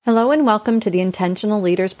and welcome to the Intentional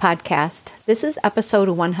Leaders Podcast. This is episode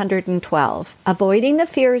 112, Avoiding the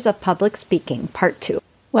Fears of Public Speaking, Part 2.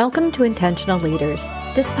 Welcome to Intentional Leaders.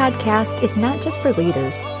 This podcast is not just for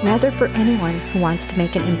leaders, rather for anyone who wants to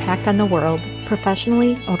make an impact on the world,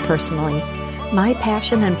 professionally or personally. My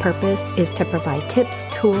passion and purpose is to provide tips,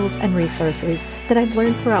 tools, and resources that I've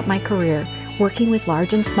learned throughout my career, working with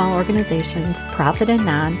large and small organizations, profit and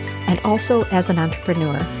non, and also as an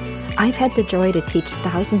entrepreneur. I've had the joy to teach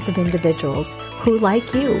thousands of individuals who,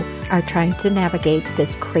 like you, are trying to navigate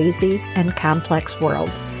this crazy and complex world.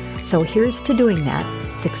 So here's to doing that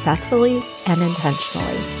successfully and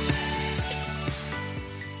intentionally.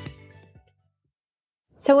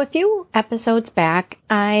 So a few episodes back,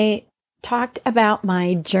 I talked about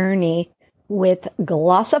my journey with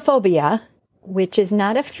glossophobia, which is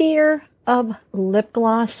not a fear of lip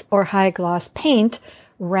gloss or high gloss paint,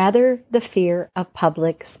 rather the fear of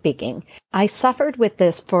public speaking. I suffered with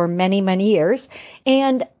this for many, many years,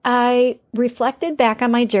 and I reflected back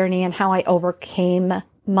on my journey and how I overcame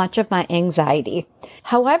much of my anxiety.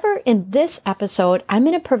 However, in this episode, I'm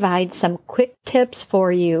going to provide some quick tips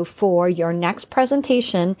for you for your next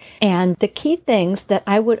presentation and the key things that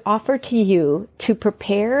I would offer to you to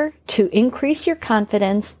prepare to increase your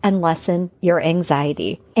confidence and lessen your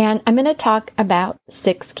anxiety. And I'm going to talk about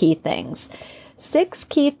 6 key things. 6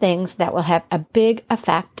 key things that will have a big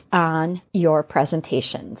effect on your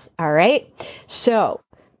presentations. All right. So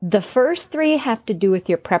the first 3 have to do with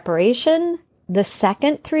your preparation. The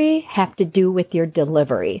second 3 have to do with your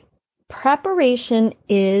delivery. Preparation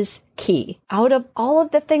is key. Out of all of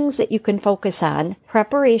the things that you can focus on,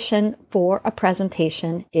 preparation for a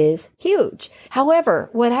presentation is huge. However,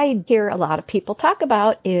 what I hear a lot of people talk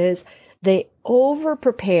about is they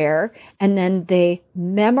over-prepare and then they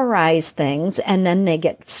memorize things and then they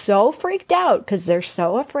get so freaked out because they're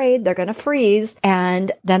so afraid they're going to freeze,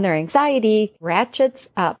 and then their anxiety ratchets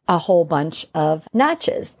up a whole bunch of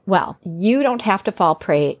notches. Well, you don't have to fall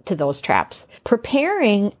prey to those traps.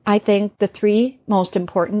 Preparing, I think the 3 most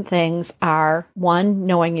important things are 1,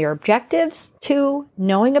 knowing your objectives, 2,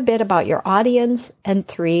 knowing a bit about your audience, and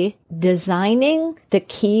 3, designing the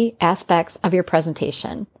key aspects of your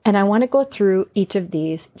presentation. And I want to go through each of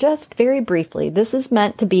these just very briefly. This is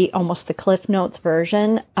meant to be almost the Cliff Notes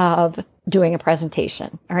version of doing a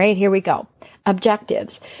presentation. All right, here we go.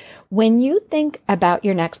 Objectives. When you think about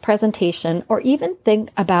your next presentation, or even think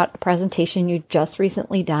about a presentation you just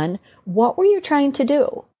recently done, what were you trying to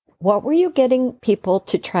do? What were you getting people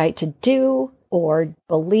to try to do or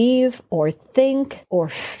believe or think or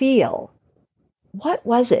feel? What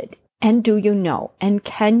was it? And do you know? And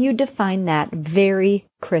can you define that very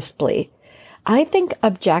crisply? I think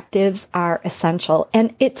objectives are essential,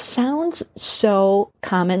 and it sounds so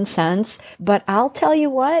common sense, but I'll tell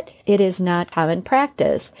you what, it is not common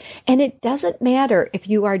practice. And it doesn't matter if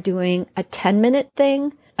you are doing a 10-minute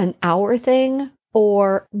thing, an hour thing,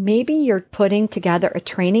 or maybe you're putting together a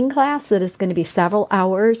training class that is going to be several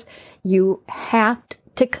hours. You have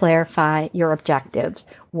to clarify your objectives.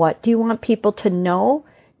 What do you want people to know,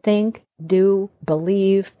 think, do,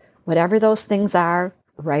 believe? Whatever those things are,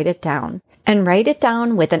 write it down. And write it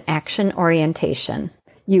down with an action orientation.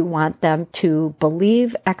 You want them to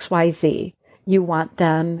believe XYZ. You want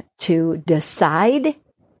them to decide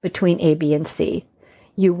between A, B, and C.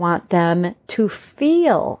 You want them to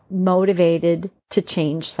feel motivated to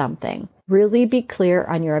change something. Really be clear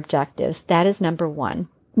on your objectives. That is number 1.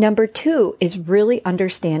 Number 2 is really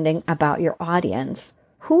understanding about your audience.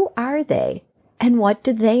 Who are they? And what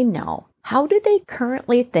do they know? How do they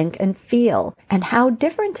currently think and feel? And how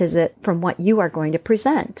different is it from what you are going to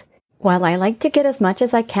present? While I like to get as much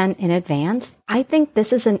as I can in advance, I think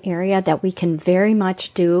this is an area that we can very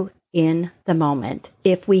much do in the moment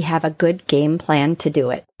if we have a good game plan to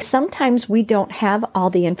do it. Sometimes we don't have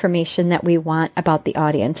all the information that we want about the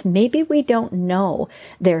audience. Maybe we don't know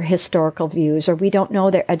their historical views, or we don't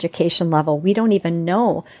know their education level. We don't even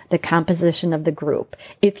know the composition of the group.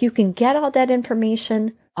 If you can get all that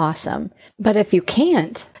information, awesome. But if you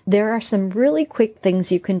can't, there are some really quick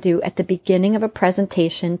things you can do at the beginning of a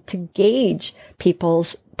presentation to gauge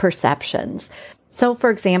people's perceptions. So, for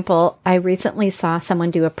example, I recently saw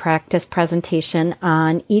someone do a practice presentation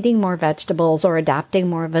on eating more vegetables or adopting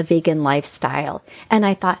more of a vegan lifestyle. And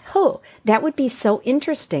I thought, oh, that would be so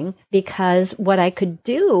interesting, because what I could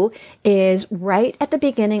do is right at the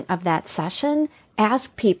beginning of that session,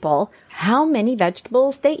 ask people how many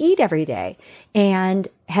vegetables they eat every day. And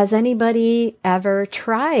has anybody ever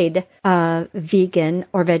tried a vegan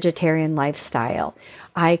or vegetarian lifestyle?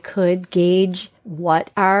 I could gauge What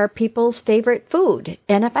are people's favorite food?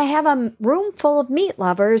 And if I have a room full of meat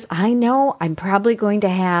lovers, I know I'm probably going to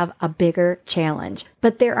have a bigger challenge.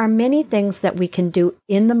 But there are many things that we can do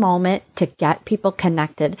in the moment to get people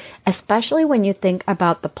connected, especially when you think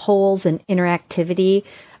about the polls and interactivity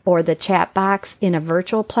or the chat box in a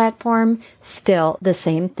virtual platform. Still the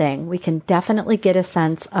same thing. We can definitely get a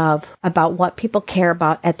sense of about what people care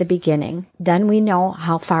about at the beginning. Then we know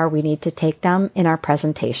how far we need to take them in our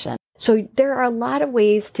presentation. So there are a lot of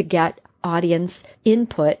ways to get audience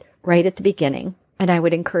input right at the beginning, and I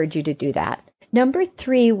would encourage you to do that. Number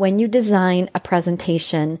 3, when you design a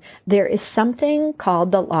presentation, there is something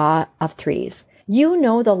called the law of threes. You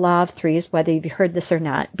know the law of threes, whether you've heard this or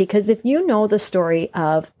not, because if you know the story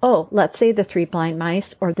of, let's say the 3 blind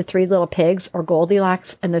mice or the 3 little pigs or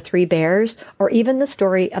Goldilocks and the 3 bears, or even the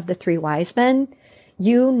story of the 3 wise men,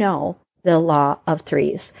 you know the law of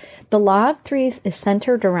threes. The law of threes is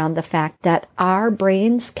centered around the fact that our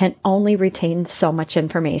brains can only retain so much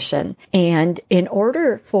information. And in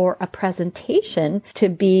order for a presentation to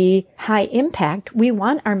be high impact, we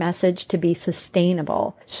want our message to be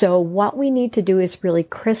sustainable. So what we need to do is really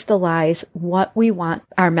crystallize what we want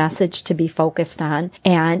our message to be focused on.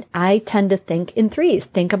 And I tend to think in threes.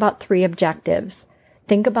 Think about 3 objectives.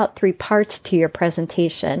 Think about 3 parts to your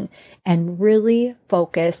presentation and really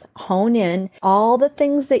focus, hone in all the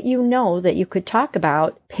things that you know that you could talk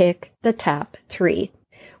about. Pick the top 3.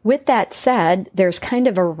 With that said, there's kind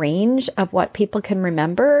of a range of what people can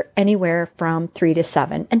remember, anywhere from 3 to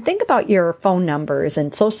 7. And think about your phone numbers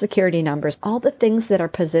and social security numbers, all the things that are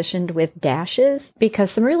positioned with dashes,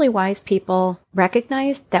 because some really wise people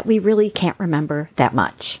recognize that we really can't remember that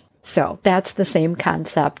much. So that's the same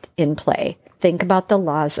concept in play. Think about the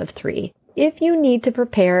laws of 3. If you need to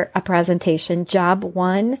prepare a presentation, job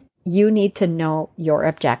 1, you need to know your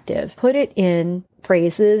objective. Put it in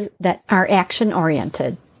phrases that are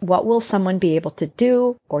action-oriented. What will someone be able to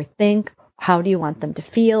do or think? How do you want them to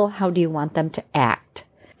feel? How do you want them to act?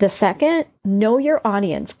 The second, know your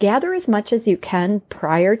audience. Gather as much as you can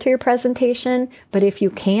prior to your presentation, but if you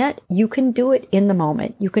can't, you can do it in the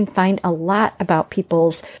moment. You can find a lot about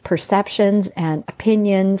people's perceptions and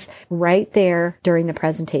opinions right there during the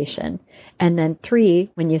presentation. And then 3,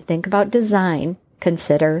 when you think about design,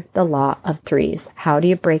 consider the law of threes. How do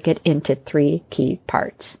you break it into 3 key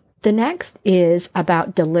parts? The next is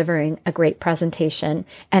about delivering a great presentation.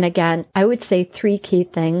 And again, I would say 3 key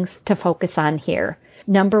things to focus on here.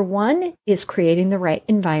 Number 1 is creating the right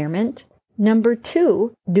environment. Number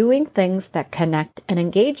 2, doing things that connect and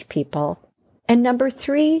engage people. And number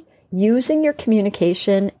 3, using your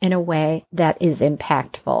communication in a way that is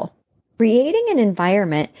impactful. Creating an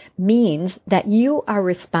environment means that you are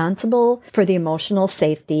responsible for the emotional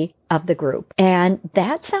safety of the group. And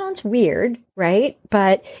that sounds weird, right?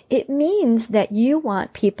 But it means that you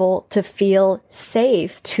want people to feel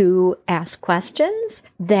safe to ask questions,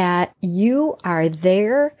 that you are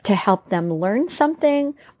there to help them learn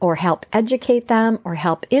something or help educate them or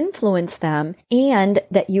help influence them, and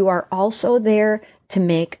that you are also there to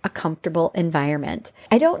make a comfortable environment.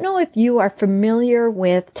 I don't know if you are familiar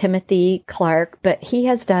with Timothy Clark, but he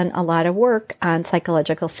has done a lot of work on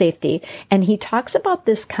psychological safety. And he talks about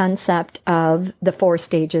this concept of the 4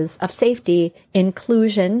 stages of safety: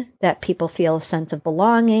 inclusion, that people feel a sense of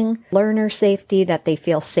belonging; learner safety, that they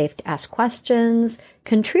feel safe to ask questions;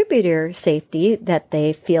 contributor safety, that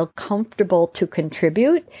they feel comfortable to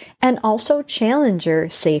contribute; and also challenger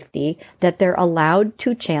safety, that they're allowed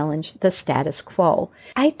to challenge the status quo.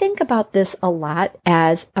 I think about this a lot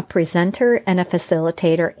as a presenter and a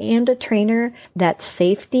facilitator and a trainer, that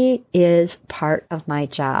safety is part of my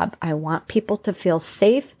job. I want people to feel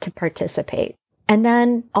safe to participate. And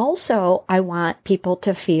then also, I want people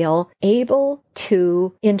to feel able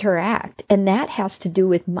to interact. And that has to do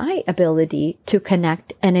with my ability to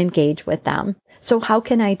connect and engage with them. So how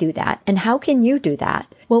can I do that? And how can you do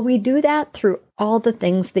that? Well, we do that through all the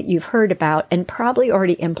things that you've heard about and probably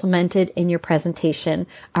already implemented in your presentation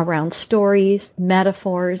around stories,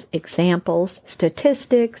 metaphors, examples,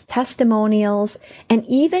 statistics, testimonials, and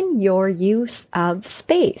even your use of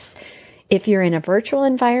space. If you're in a virtual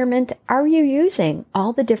environment, are you using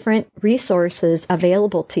all the different resources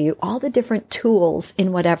available to you, all the different tools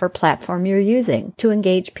in whatever platform you're using to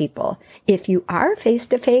engage people? If you are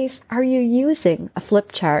face-to-face, are you using a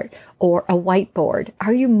flip chart or a whiteboard?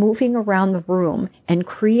 Are you moving around the room and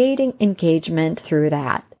creating engagement through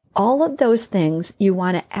that? All of those things you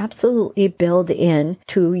want to absolutely build in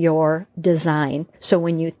to your design. So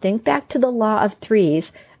when you think back to the law of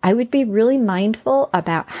threes, I would be really mindful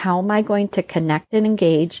about how am I going to connect and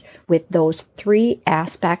engage with those three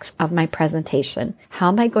aspects of my presentation. How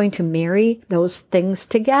am I going to marry those things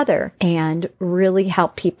together and really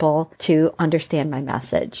help people to understand my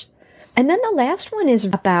message? And then the last one is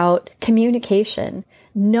about communication,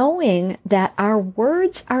 knowing that our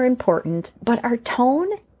words are important, but our tone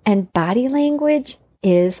and body language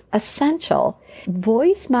is essential.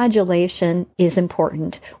 Voice modulation is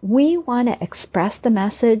important. We want to express the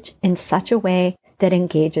message in such a way that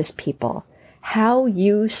engages people. How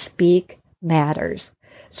you speak matters.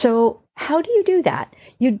 So how do you do that?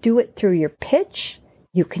 You do it through your pitch.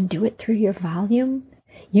 You can do it through your volume.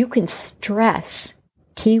 You can stress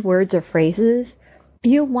key words or phrases.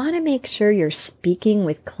 You want to make sure you're speaking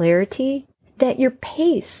with clarity, that your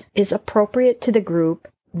pace is appropriate to the group,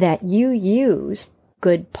 that you use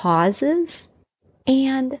good pauses,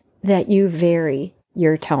 and that you vary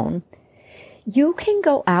your tone. You can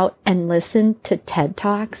go out and listen to TED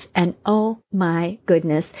Talks, and oh my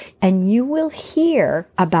goodness, and you will hear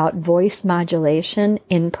about voice modulation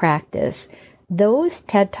in practice. Those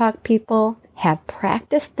TED Talk people have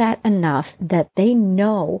practiced that enough that they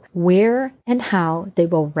know where and how they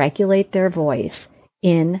will regulate their voice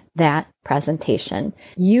in that presentation.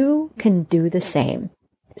 You can do the same.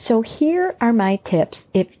 So here are my tips.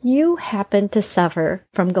 If you happen to suffer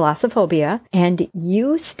from glossophobia and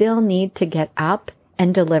you still need to get up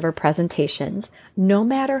and deliver presentations, no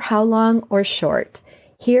matter how long or short,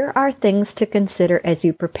 here are things to consider as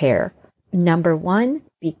you prepare. Number 1,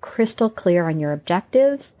 be crystal clear on your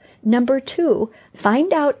objectives. Number 2,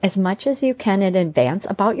 find out as much as you can in advance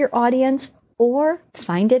about your audience or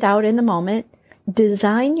find it out in the moment.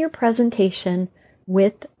 Design your presentation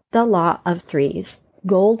with the law of threes.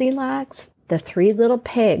 Goldilocks, the three little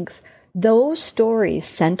pigs, those stories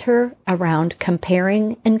center around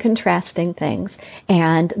comparing and contrasting things,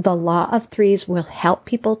 and the law of threes will help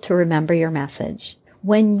people to remember your message.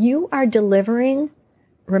 When you are delivering,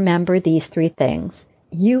 remember these three things.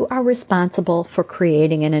 You are responsible for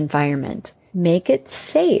creating an environment. Make it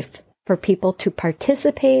safe for people to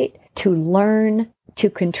participate, to learn, to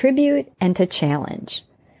contribute, and to challenge.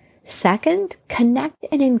 Second, connect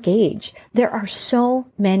and engage. There are so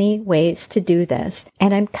many ways to do this,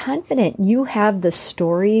 and I'm confident you have the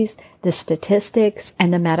stories, the statistics,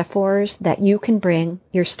 and the metaphors that you can bring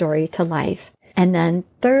your story to life. And then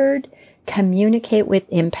third, communicate with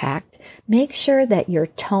impact. Make sure that your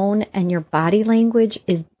tone and your body language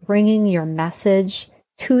is bringing your message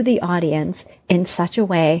to the audience in such a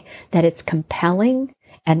way that it's compelling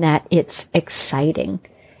and that it's exciting.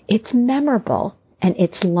 It's memorable. And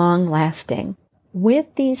it's long-lasting. With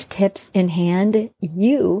these tips in hand,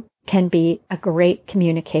 you can be a great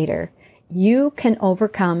communicator. You can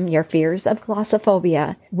overcome your fears of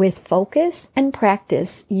glossophobia. With focus and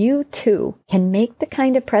practice, you too can make the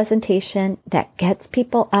kind of presentation that gets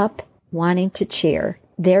people up wanting to cheer.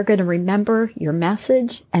 They're going to remember your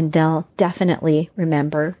message, and they'll definitely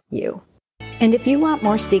remember you. And if you want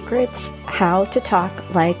more secrets, how to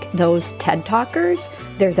talk like those TED Talkers,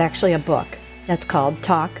 there's actually a book. That's called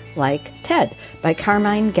Talk Like TED by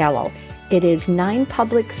Carmine Gallo. It is 9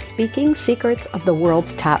 public speaking secrets of the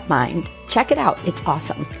world's top mind. Check it out. It's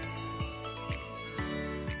awesome.